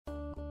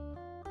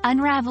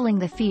Unraveling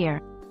the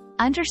Fear.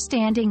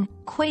 Understanding,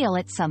 Quail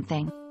at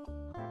something.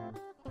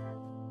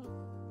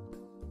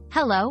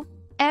 Hello,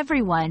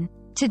 everyone.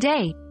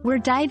 Today, we're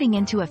diving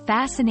into a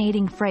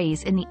fascinating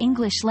phrase in the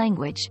English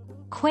language,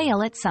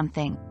 quail at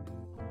something.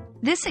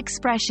 This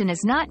expression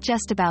is not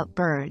just about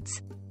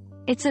birds.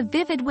 It's a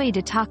vivid way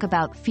to talk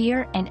about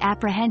fear and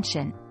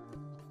apprehension.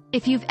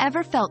 If you've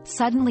ever felt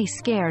suddenly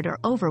scared or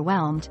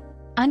overwhelmed,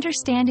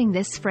 understanding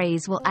this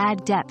phrase will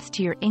add depth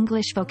to your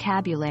English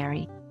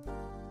vocabulary.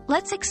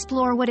 Let's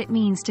explore what it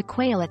means to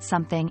quail at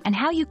something and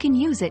how you can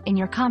use it in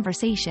your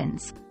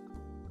conversations.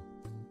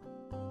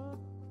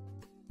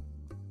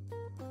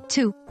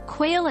 To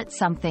quail at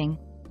something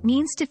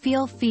means to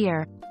feel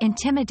fear,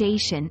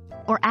 intimidation,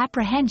 or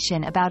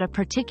apprehension about a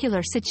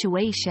particular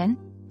situation,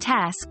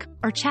 task,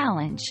 or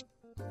challenge.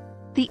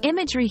 The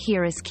imagery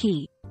here is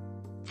key.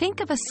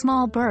 Think of a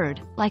small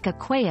bird, like a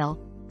quail,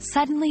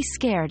 suddenly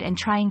scared and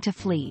trying to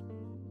flee.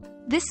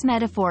 This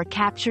metaphor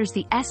captures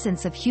the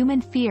essence of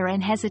human fear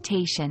and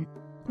hesitation.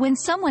 When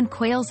someone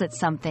quails at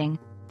something,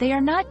 they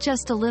are not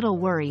just a little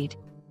worried.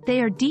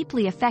 They are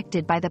deeply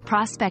affected by the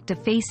prospect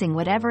of facing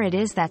whatever it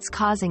is that's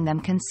causing them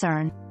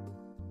concern.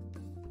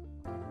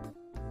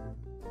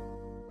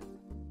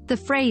 The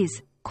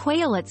phrase,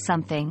 quail at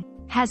something,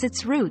 has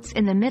its roots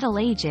in the Middle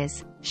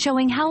Ages,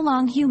 showing how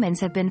long humans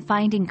have been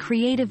finding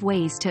creative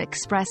ways to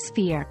express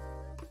fear.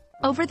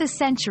 Over the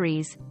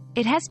centuries,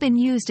 it has been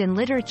used in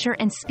literature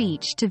and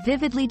speech to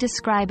vividly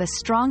describe a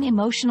strong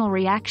emotional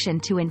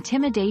reaction to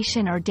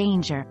intimidation or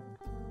danger.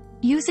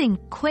 Using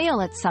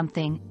quail at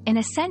something in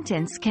a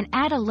sentence can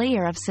add a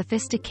layer of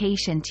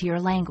sophistication to your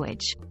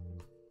language.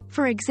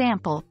 For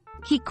example,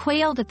 he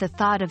quailed at the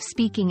thought of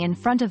speaking in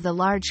front of the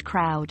large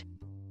crowd.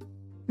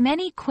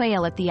 Many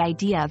quail at the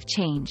idea of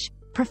change,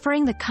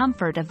 preferring the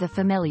comfort of the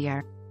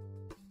familiar.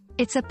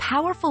 It's a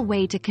powerful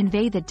way to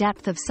convey the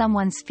depth of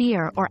someone's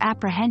fear or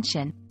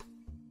apprehension.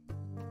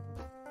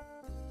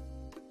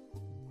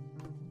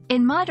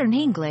 In modern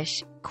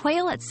English,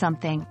 quail at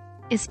something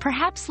is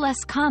perhaps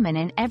less common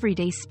in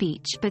everyday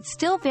speech but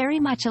still very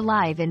much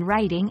alive in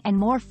writing and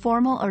more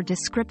formal or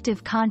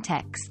descriptive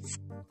contexts.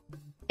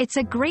 It's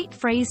a great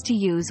phrase to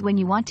use when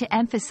you want to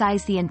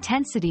emphasize the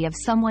intensity of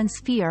someone's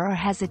fear or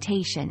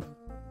hesitation.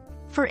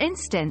 For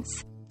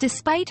instance,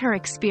 despite her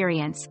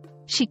experience,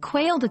 she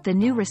quailed at the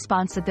new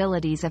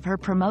responsibilities of her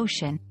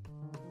promotion.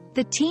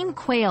 The team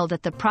quailed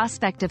at the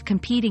prospect of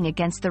competing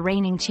against the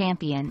reigning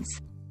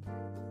champions.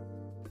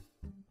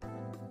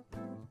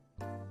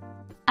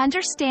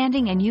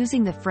 Understanding and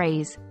using the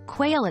phrase,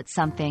 quail at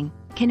something,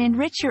 can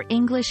enrich your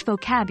English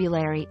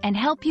vocabulary and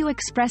help you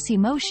express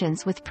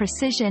emotions with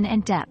precision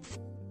and depth.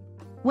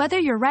 Whether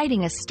you're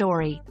writing a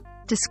story,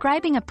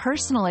 describing a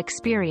personal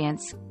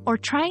experience, or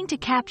trying to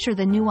capture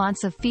the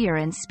nuance of fear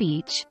in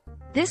speech,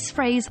 this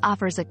phrase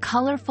offers a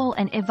colorful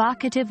and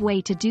evocative way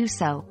to do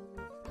so.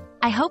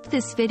 I hope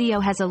this video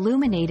has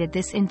illuminated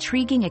this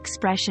intriguing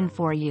expression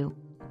for you,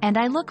 and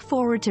I look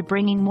forward to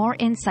bringing more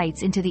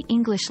insights into the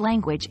English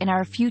language in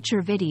our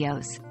future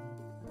videos.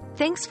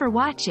 Thanks for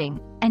watching,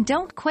 and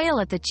don't quail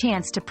at the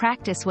chance to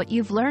practice what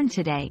you've learned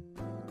today.